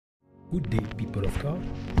Good day, people of God.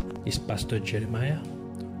 It's Pastor Jeremiah,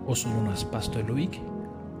 also known as Pastor Loic.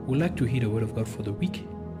 We'd like to hear the word of God for the week.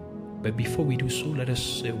 But before we do so, let us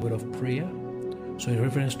say a word of prayer. So in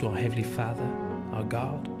reverence to our Heavenly Father, our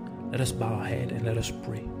God, let us bow our head and let us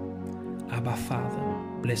pray. Abba Father,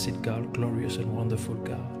 blessed God, glorious and wonderful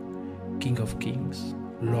God, King of kings,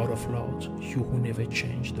 Lord of lords, you who never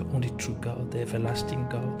change, the only true God, the everlasting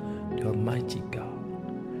God, the almighty God.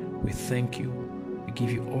 We thank you. We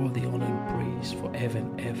give you all the honor and praise forever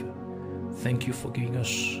and ever. Thank you for giving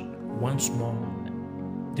us once more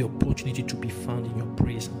the opportunity to be found in your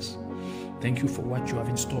presence. Thank you for what you have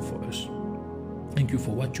in store for us. Thank you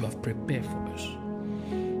for what you have prepared for us.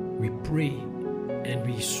 We pray and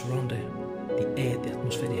we surrender the air, the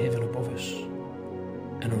atmosphere, the heaven above us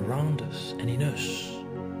and around us and in us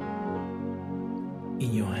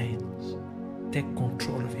in your hands. Take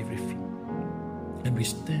control of everything. And we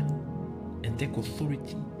stand and take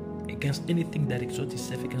authority against anything that exalts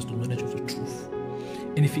itself against the knowledge of the truth.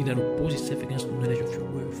 Anything that opposes itself against the knowledge of your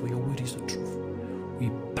word, for your word is the truth. We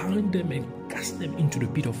bind them and cast them into the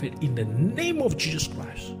pit of hell in the name of Jesus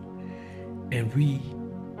Christ. And we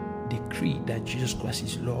decree that Jesus Christ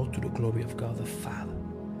is Lord to the glory of God the Father.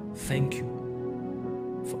 Thank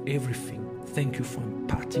you for everything. Thank you for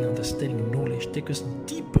imparting understanding, knowledge. Take us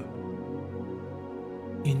deeper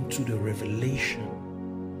into the revelation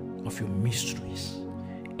of your mysteries.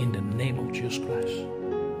 In the name of Jesus Christ,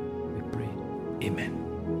 we pray.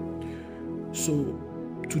 Amen. So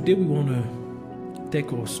today we want to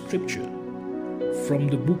take our scripture from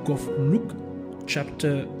the book of Luke,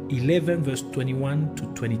 chapter 11, verse 21 to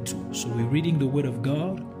 22. So we're reading the word of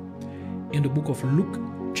God in the book of Luke,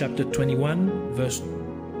 chapter 21,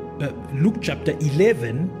 Luke chapter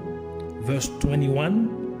 11, verse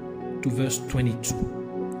 21 to verse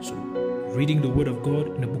 22. So, reading the word of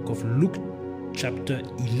God in the book of Luke, chapter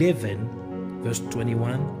 11, verse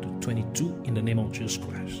 21 to 22, in the name of Jesus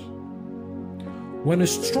Christ. When a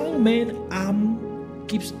strong man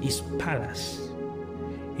keeps his palace,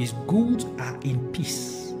 his goods are in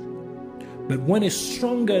peace. But when a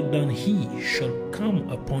stronger than he shall come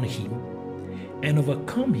upon him and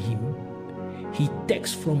overcome him, he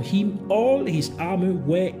takes from him all his armor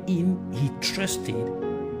wherein he trusted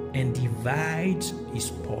and divides his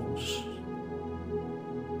spoils.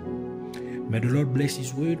 May the Lord bless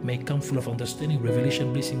his word, may it come full of understanding,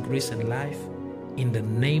 revelation, blessing, grace, and life in the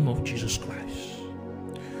name of Jesus Christ.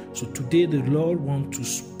 So today the Lord wants to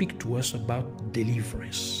speak to us about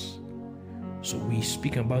deliverance. So we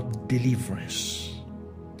speak about deliverance.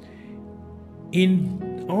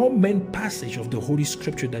 In our main passage of the Holy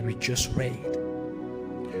Scripture that we just read,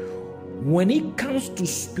 when it comes to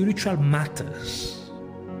spiritual matters,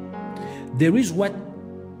 there is what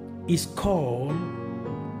is called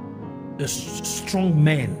a strong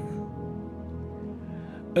man.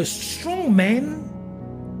 A strong man,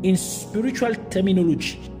 in spiritual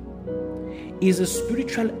terminology, is a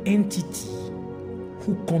spiritual entity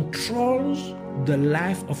who controls the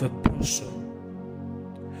life of a person.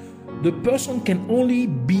 The person can only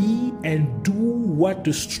be and do what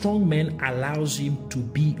the strong man allows him to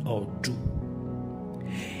be or do.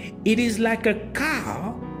 It is like a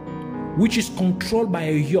car which is controlled by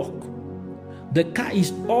a yoke. The car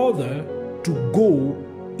is ordered to go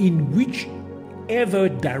in whichever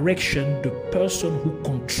direction the person who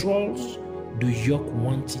controls the yoke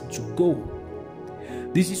wants it to go.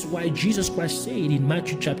 This is why Jesus Christ said in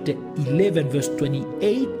Matthew chapter 11, verse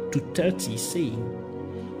 28 to 30, saying,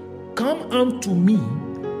 "Come unto me,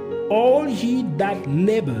 all ye that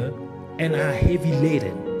labor and are heavy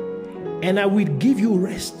laden, and I will give you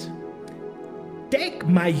rest. Take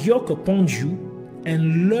my yoke upon you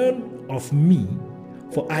and learn of me,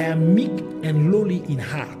 for I am meek and lowly in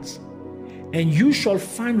heart, and you shall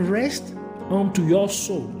find rest unto your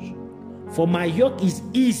souls. For my yoke is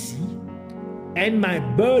easy and my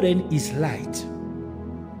burden is light."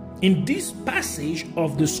 In this passage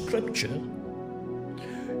of the scripture,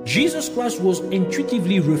 Jesus Christ was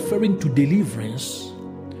intuitively referring to deliverance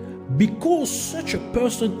because such a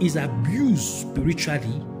person is abused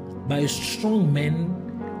spiritually by a strong man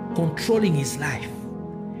controlling his life.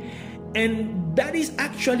 And that is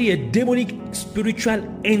actually a demonic spiritual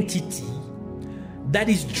entity that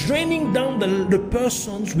is draining down the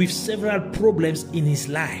persons with several problems in his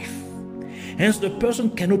life. Hence, the person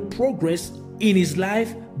cannot progress in his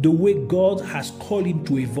life the way God has called him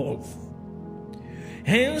to evolve.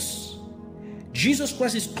 Hence, Jesus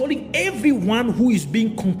Christ is calling everyone who is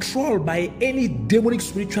being controlled by any demonic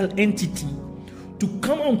spiritual entity to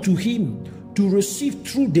come unto him to receive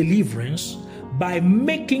true deliverance by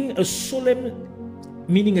making a solemn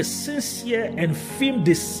meaning a sincere and firm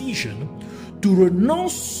decision to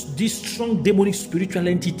renounce this strong demonic spiritual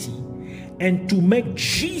entity and to make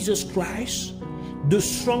Jesus Christ the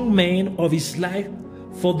strong man of his life.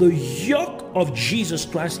 For the yoke of Jesus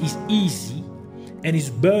Christ is easy and his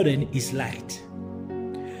burden is light.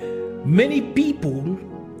 Many people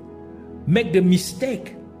make the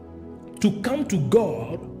mistake to come to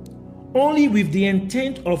God only with the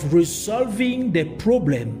intent of resolving their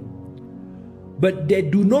problem, but they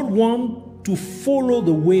do not want to follow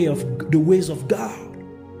the ways of God.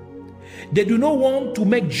 They do not want to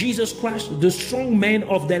make Jesus Christ the strong man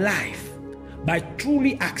of their life by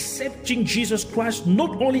truly accepting Jesus Christ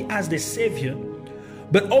not only as the Savior,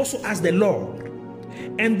 but also as the Lord.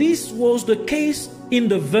 And this was the case in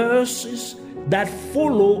the verses that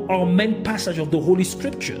follow our main passage of the Holy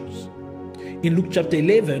Scriptures. In Luke chapter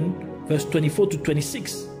 11, verse 24 to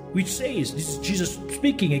 26, which says, this is Jesus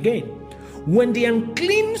speaking again, when the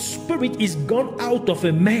unclean spirit is gone out of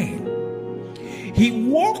a man, he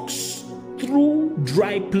walks through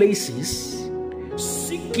dry places,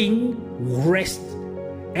 seeking rest,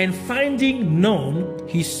 and finding none,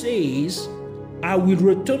 he says, I will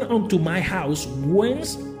return unto my house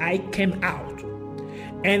whence I came out.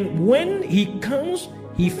 And when he comes,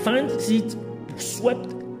 he finds it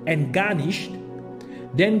swept and garnished.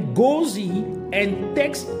 Then goes he and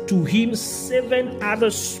takes to him 7 other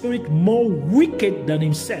spirits more wicked than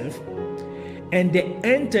himself, and they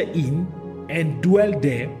enter in and dwell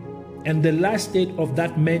there, and the last state of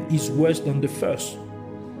that man is worse than the first.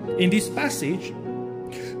 In this passage,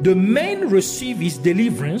 the man received his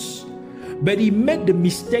deliverance, but he made the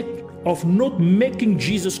mistake of not making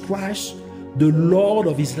Jesus Christ the Lord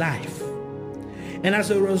of his life. And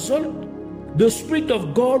as a result, the Spirit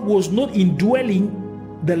of God was not indwelling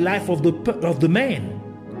the life of the man.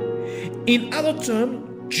 In other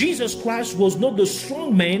terms, Jesus Christ was not the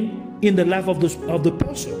strong man in the life of the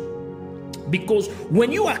person. Because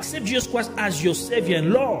when you accept Jesus Christ as your Savior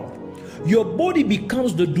and Lord, your body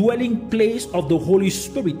becomes the dwelling place of the Holy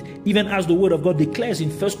Spirit, even as the Word of God declares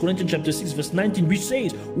in 1 Corinthians chapter 6, verse 19, which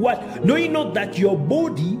says, what? Knowing not that your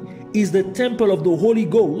body is the temple of the Holy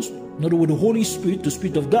Ghost, in other words, the Holy Spirit, the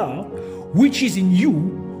Spirit of God, which is in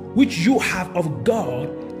you, which you have of God,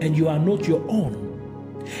 and you are not your own.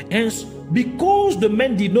 And because the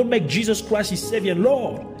man did not make Jesus Christ his Savior and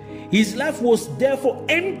Lord, his life was therefore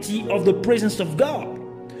empty of the presence of God.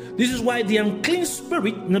 This is why the unclean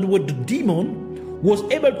spirit, in other words, the demon, was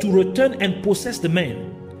able to return and possess the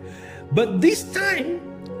man. But this time,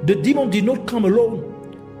 the demon did not come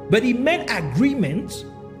alone, but he made agreements,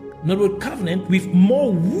 in other words, covenant, with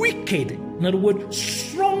more wicked, in other words,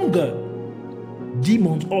 stronger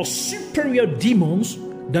demons or superior demons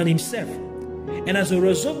than himself. And as a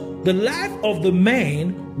result, the life of the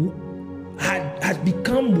man had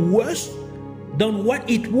become worse than what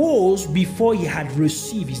it was before he had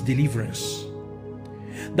received his deliverance.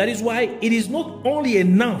 That is why it is not only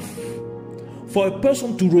enough for a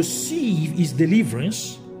person to receive his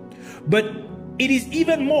deliverance, but it is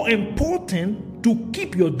even more important to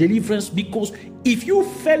keep your deliverance, because if you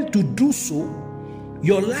fail to do so,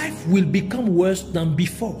 your life will become worse than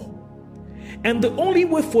before. And the only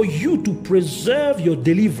way for you to preserve your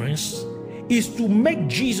deliverance is to make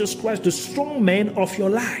Jesus Christ the strong man of your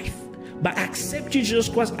life by accepting Jesus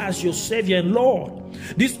Christ as your Savior and Lord.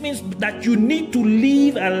 This means that you need to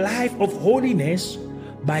live a life of holiness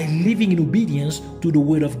by living in obedience to the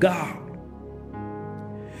Word of God.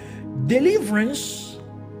 Deliverance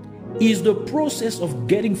is the process of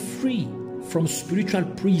getting free from spiritual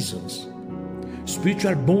prisons,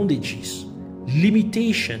 spiritual bondages,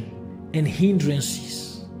 limitation, and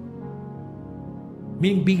hindrances.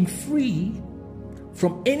 Meaning being free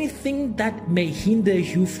from anything that may hinder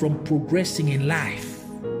you from progressing in life.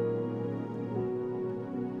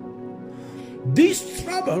 These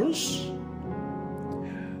troubles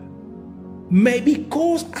may be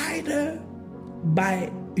caused either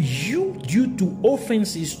by you due to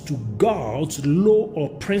offenses to God's law or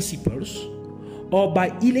principles, or by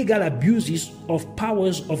illegal abuses of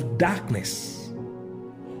powers of darkness,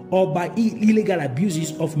 or by illegal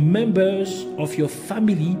abuses of members of your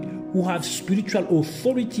family who have spiritual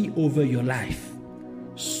authority over your life,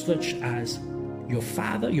 such as your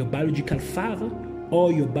father, your biological father,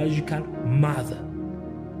 or your biological mother.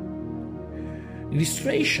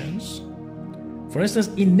 Illustrations: for instance,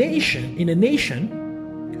 in a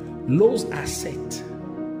nation, laws are set.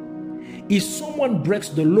 If someone breaks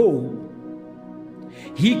the law,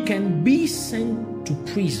 he can be sent to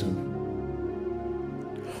prison.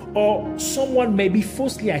 Or someone may be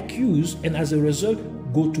falsely accused and as a result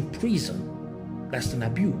go to prison. That's an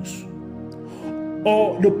abuse.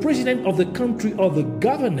 or the president of the country or the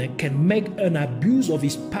governor can make an abuse of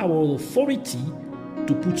his power or authority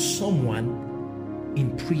to put someone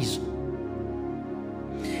in prison.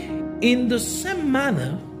 In the same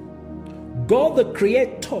manner, God the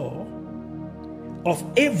creator of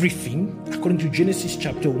everything, according to Genesis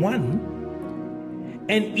chapter 1,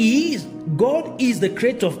 and God is the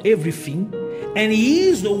creator of everything, and He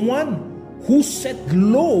is the one who set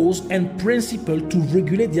laws and principles to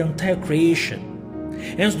regulate the entire creation.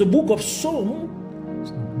 Hence the book of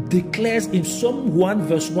Psalms declares in Psalm 1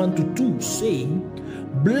 verse 1 to 2, saying,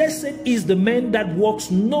 "Blessed is the man that walks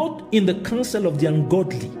not in the counsel of the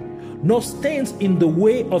ungodly, nor stands in the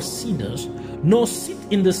way of sinners, nor sit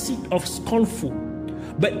in the seat of scornful,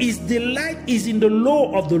 but his delight is in the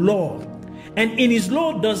law of the Lord, and in his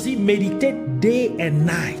law does he meditate day and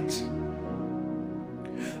night."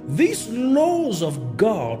 These laws of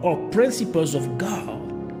God or principles of God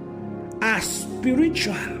are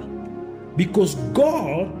spiritual, because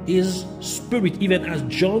God is spirit, even as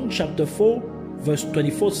John chapter 4 verse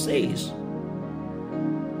 24 says.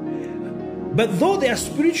 But though they are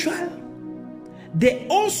spiritual, they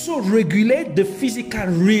also regulate the physical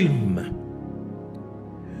realm.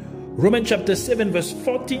 Romans chapter 7 verse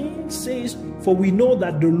 14 says, "For we know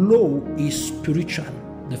that the law is spiritual,"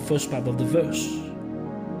 the first part of the verse.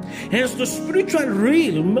 Hence the spiritual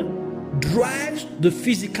realm drives the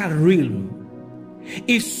physical realm.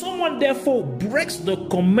 If someone therefore breaks the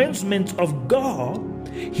commandments of God,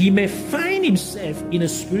 he may find himself in a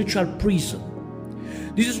spiritual prison.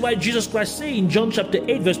 This is why Jesus Christ said in John chapter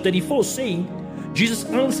 8 verse 34, saying, Jesus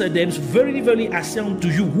answered them, "Verily, verily, I say unto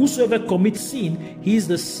you, whosoever commits sin, he is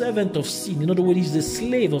the servant of sin." In other words, he is the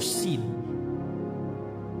slave of sin.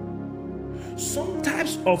 Some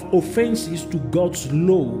types of offenses to God's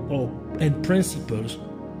law and principles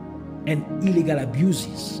and illegal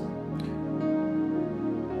abuses.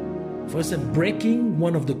 For instance, breaking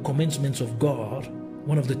one of the commandments of God,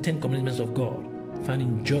 one of the 10 commandments of God, found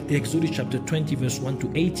in Exodus chapter 20 verse 1 to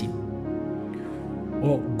 18.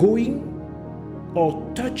 Or going or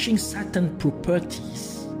touching certain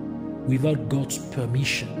properties without God's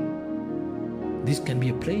permission. This can be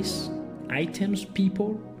a place, items,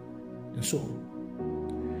 people, and so on.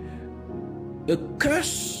 A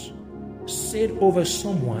curse said over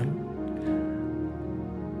someone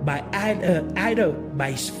by either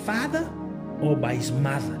by his father or by his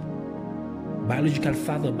mother, biological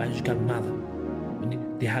father or biological mother.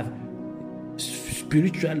 They have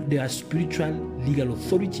spiritual legal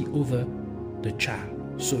authority over the child,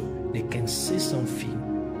 so they can say something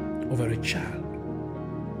over a child.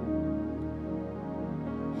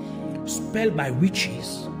 Spell by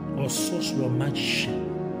witches or sorcerer or magician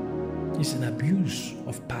is an abuse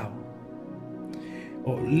of power.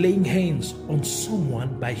 Or laying hands on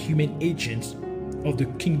someone by human agents of the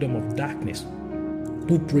kingdom of darkness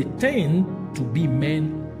who pretend to be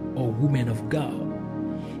men or women of God.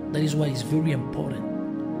 That is why it's very important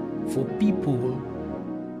for people,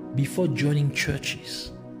 before joining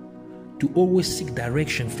churches, to always seek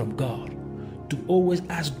direction from God, to always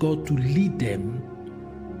ask God to lead them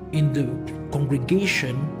in the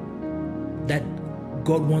congregation that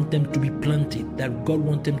God wants them to be planted, that God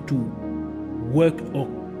wants them to work or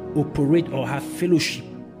operate or have fellowship.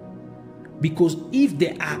 Because if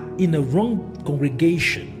they are in a wrong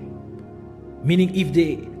congregation, meaning if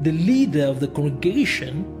the leader of the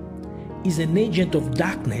congregation is an agent of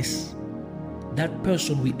darkness, that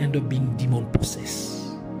person will end up being demon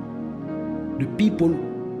possessed. The people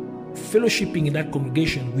fellowshipping in that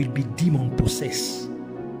congregation will be demon possessed,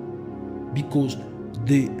 because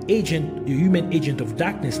the human agent of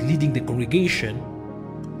darkness leading the congregation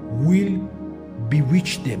will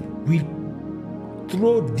bewitch them, will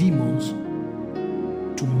throw demons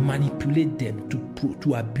to manipulate them,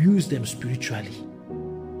 to abuse them spiritually.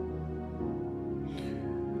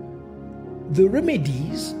 The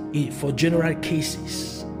remedies for general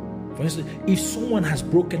cases, for instance, if someone has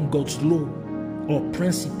broken God's law or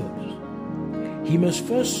principles, he must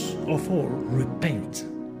first of all repent,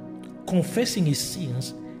 confessing his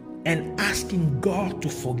sins and asking God to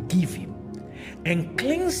forgive him and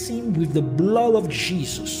cleanse him with the blood of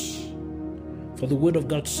Jesus. For the word of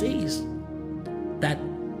God says that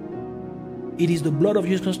it is the blood of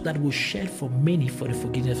Jesus that was shed for many for the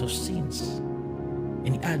forgiveness of sins.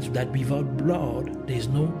 And he adds that without blood, there is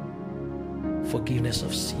no forgiveness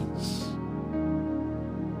of sins.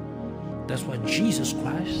 That's why Jesus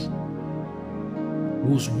Christ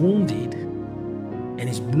was wounded and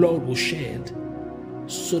his blood was shed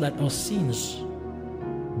so that our sins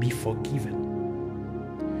be forgiven.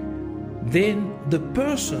 Then the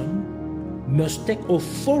person must take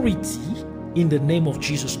authority in the name of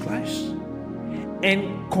Jesus Christ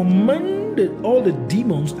and commanded all the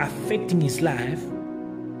demons affecting his life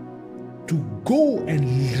to go and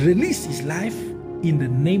release his life in the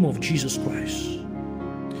name of Jesus Christ.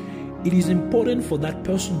 It is important for that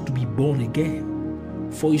person to be born again,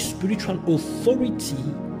 for his spiritual authority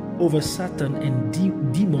over Satan and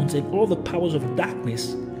demons and all the powers of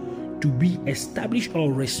darkness to be established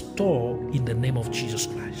or restored in the name of Jesus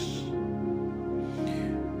Christ.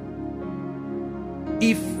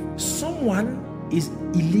 If someone is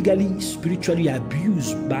illegally spiritually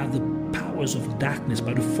abused by the powers of darkness,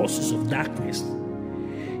 by the forces of darkness,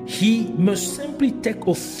 he must simply take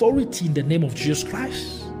authority in the name of Jesus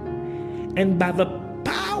Christ, and by the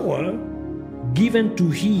power given to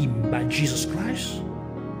him by Jesus Christ,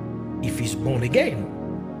 if he's born again,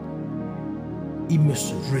 he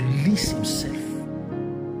must release himself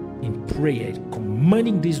in prayer,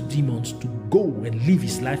 commanding these demons to go and live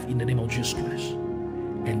his life in the name of Jesus Christ,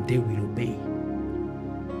 and they will obey.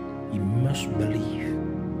 He must believe,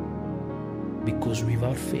 because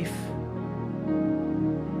without faith,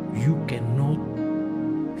 you cannot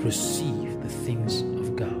receive the things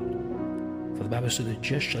of God. For the Bible says the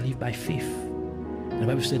just shall live by faith. And the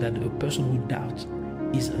Bible says that a person who doubts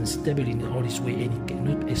is unstable in all his way, and he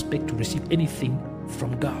cannot expect to receive anything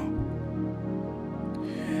from God.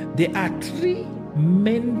 There are three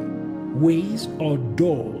main ways or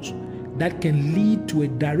doors that can lead to a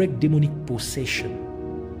direct demonic possession.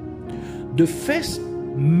 The first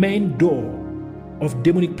main door of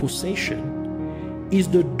demonic possession is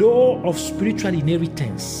the door of spiritual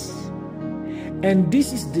inheritance. And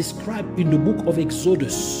this is described in the book of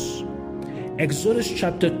Exodus. Exodus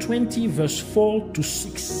chapter 20 verse 4 to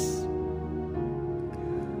 6.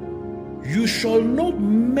 You shall not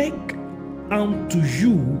make unto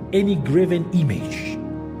you any graven image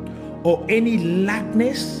or any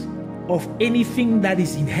likeness of anything that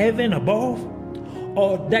is in heaven above,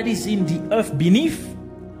 or that is in the earth beneath,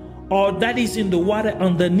 or that is in the water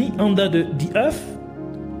underneath, under the earth.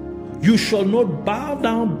 You shall not bow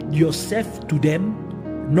down yourself to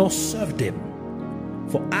them, nor serve them.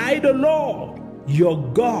 For I, the Lord, your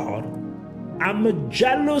God, am a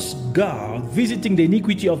jealous God, visiting the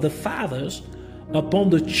iniquity of the fathers upon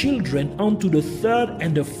the children unto the third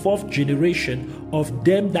and the fourth generation of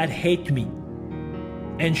them that hate me,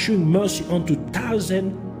 and shewing mercy unto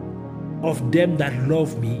thousands of them that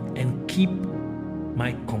love me and keep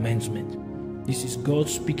my commandment. This is God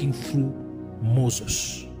speaking through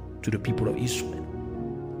Moses to the people of Israel,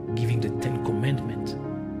 giving the 10 Commandments.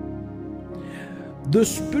 The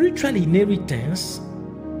spiritual inheritance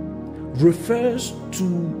refers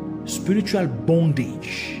to spiritual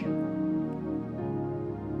bondage,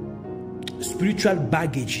 spiritual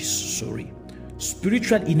baggages,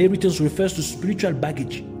 Spiritual inheritance refers to spiritual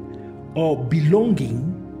baggage or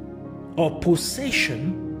belonging or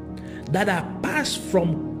possession that are passed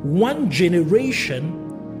from one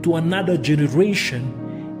generation to another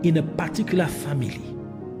generation in a particular family.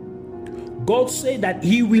 God said that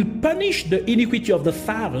he will punish the iniquity of the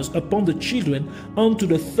fathers upon the children unto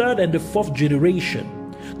the third and the fourth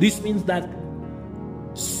generation. This means that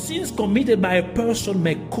sins committed by a person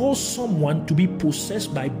may cause someone to be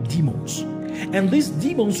possessed by demons. And these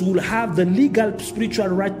demons will have the legal spiritual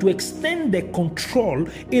right to extend their control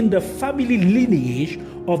in the family lineage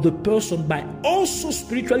of the person by also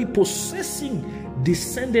spiritually possessing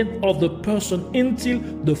descendants of the person until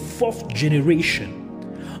the fourth generation.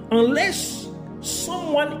 Unless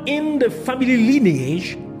someone in the family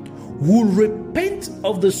lineage will repent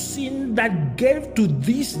of the sin that gave to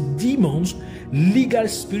these demons legal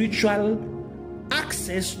spiritual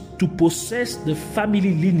access to possess the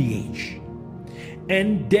family lineage.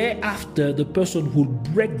 And thereafter, the person will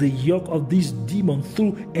break the yoke of this demon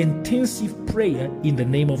through intensive prayer in the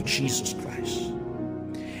name of Jesus Christ.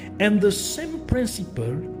 And the same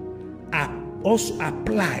principle also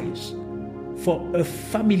applies for a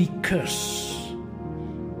family curse.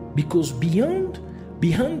 Because behind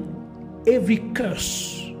every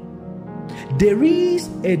curse, there is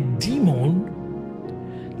a demon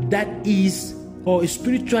that is, or a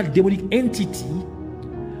spiritual demonic entity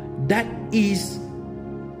that is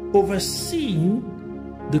overseeing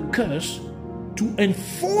the curse to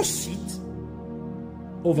enforce it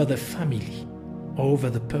over the family or over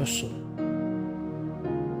the person.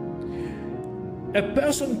 A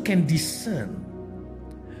person can discern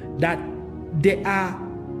that there are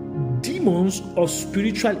demons of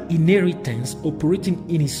spiritual inheritance operating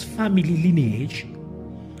in his family lineage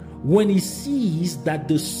when he sees that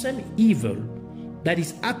the same evil that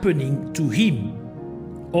is happening to him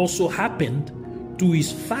also happened to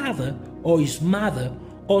his father or his mother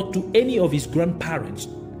or to any of his grandparents,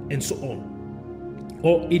 and so on.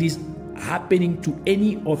 Or it is happening to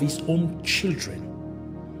any of his own children.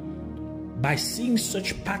 By seeing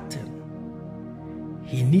such pattern,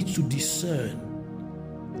 he needs to discern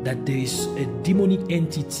that there is a demonic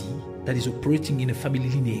entity that is operating in a family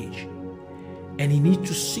lineage. And he needs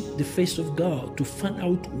to seek the face of God to find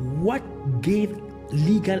out what gave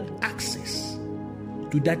legal access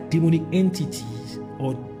to that demonic entity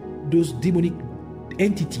or those demonic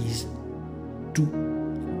entities to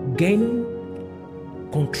gain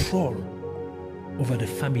control over the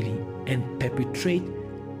family and perpetrate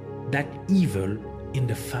that evil in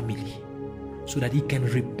the family, so that he can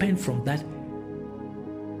repent from that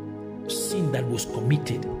sin that was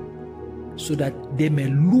committed, so that they may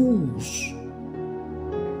lose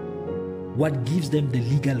what gives them the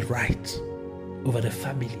legal right over the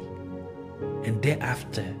family, and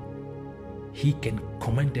thereafter he can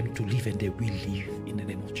command them to live, and they will live in the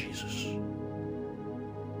name of Jesus.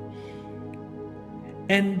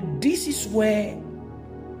 And this is where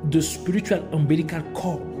the spiritual umbilical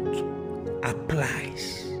cord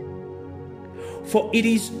applies. For it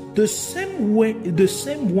is the same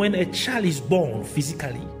when a child is born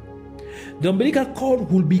physically. The umbilical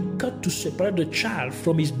cord will be cut to separate the child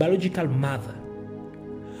from his biological mother.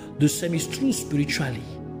 The same is true spiritually.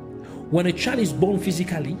 When a child is born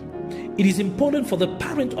physically, it is important for the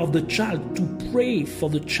parent of the child to pray for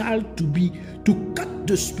the child to cut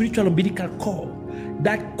the spiritual umbilical cord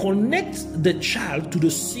that connects the child to the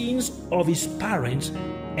sins of his parents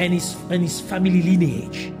and his family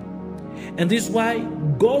lineage. And this is why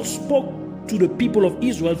God spoke to the people of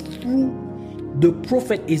Israel through the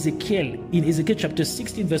prophet Ezekiel in Ezekiel chapter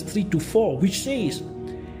 16 verse 3 to 4, which says,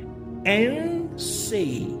 "And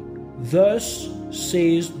say, thus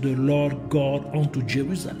says the Lord God unto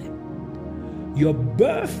Jerusalem, your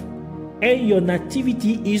birth and your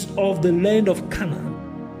nativity is of the land of Canaan.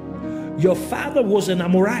 Your father was an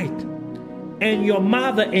Amorite, and your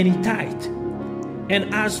mother an Hittite.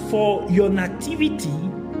 And as for your nativity,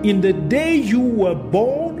 in the day you were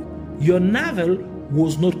born, your navel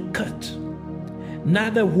was not cut,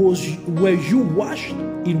 neither were you washed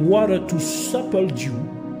in water to supple you,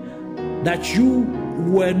 that you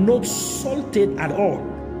were not salted at all,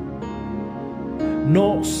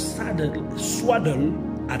 nor swaddled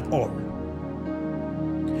at all."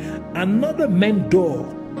 Another main door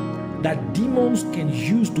that demons can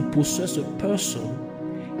use to possess a person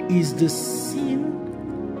is the sin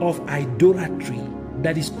of idolatry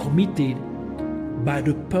that is committed by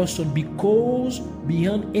the person, because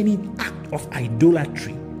beyond any act of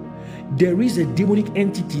idolatry, there is a demonic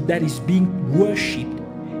entity that is being worshipped,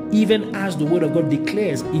 even as the word of God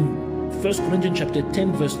declares in 1 Corinthians chapter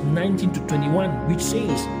 10 verse 19 to 21, which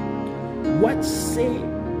says, "What say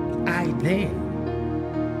I then?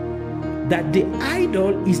 That the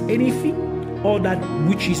idol is anything, or that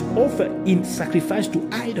which is offered in sacrifice to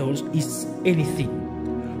idols is anything?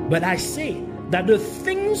 But I say that the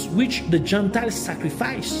things which the Gentiles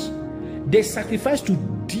sacrifice, they sacrifice to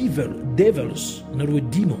devils, in other words,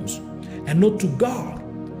 demons, and not to God.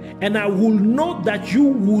 And I will not that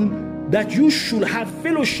you should have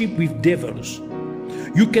fellowship with devils.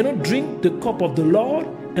 You cannot drink the cup of the Lord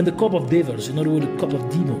and the cup of devils, in other words, the cup of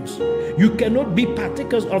demons. You cannot be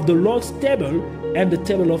partakers of the Lord's table and the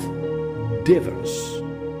table of devils."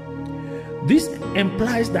 This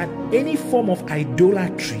implies that any form of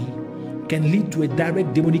idolatry can lead to a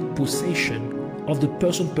direct demonic possession of the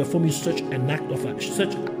person performing such act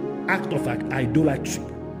of idolatry.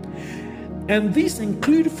 And this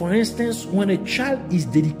includes, for instance, when a child is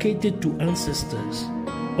dedicated to ancestors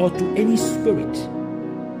or to any spirit,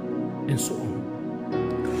 and so on.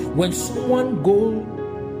 When someone goes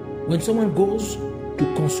to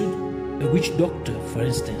consult a witch doctor, for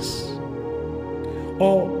instance,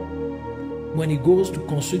 or when he goes to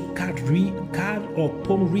consult card or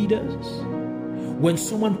palm readers, when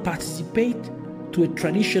someone participates to a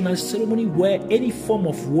traditional ceremony where any form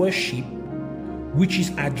of worship which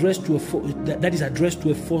is addressed to a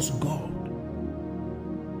false god,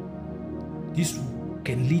 this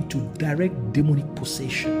can lead to direct demonic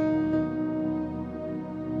possession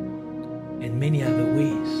and many other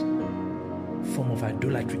ways, form of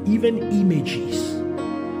idolatry, even images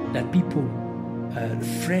that people,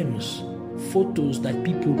 frames, photos that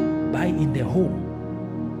people buy in their home.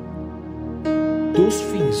 Those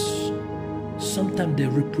things, sometimes they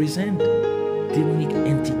represent demonic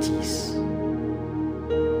entities,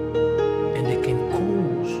 and they can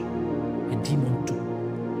cause a demon to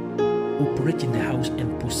operate in the house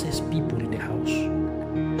and possess people in the house.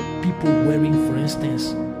 People wearing, for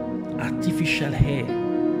instance, artificial hair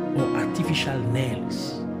or artificial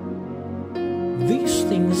nails. These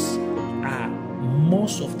things are,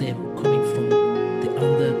 most of them, coming from the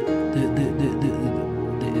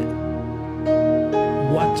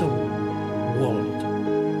water world,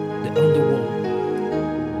 the underworld,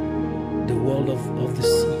 the world of the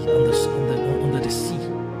sea, under the sea.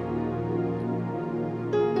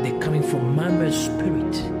 They're coming from man-made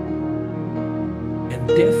spirit, and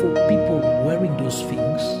therefore people wearing those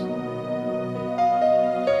things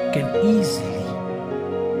can easily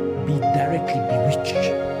be directly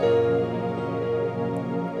bewitched,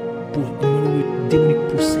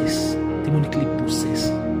 demonically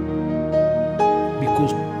possessed,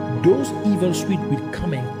 because those evil spirits will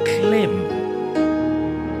come and claim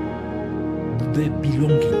their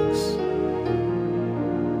belongings,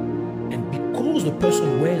 and because the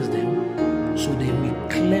person wears them, so they will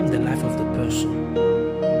claim the life of the person.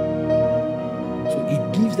 So it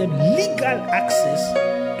gives them legal access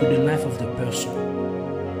to the life of the person.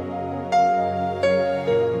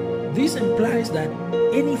 This implies that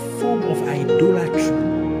any form of idolatry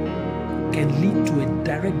can lead to a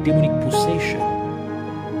direct demonic possession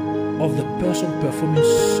of the person performing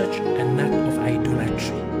such an act of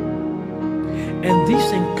idolatry. And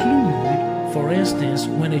this includes, for instance,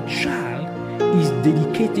 when a child is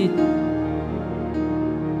dedicated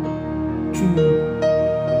to,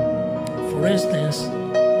 for instance,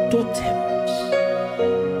 totems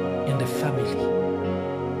in the family.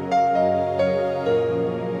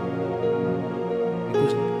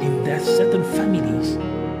 Because in that certain families,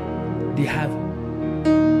 they have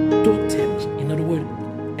totems, in other words,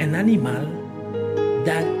 an animal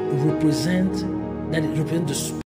that represents the spirit.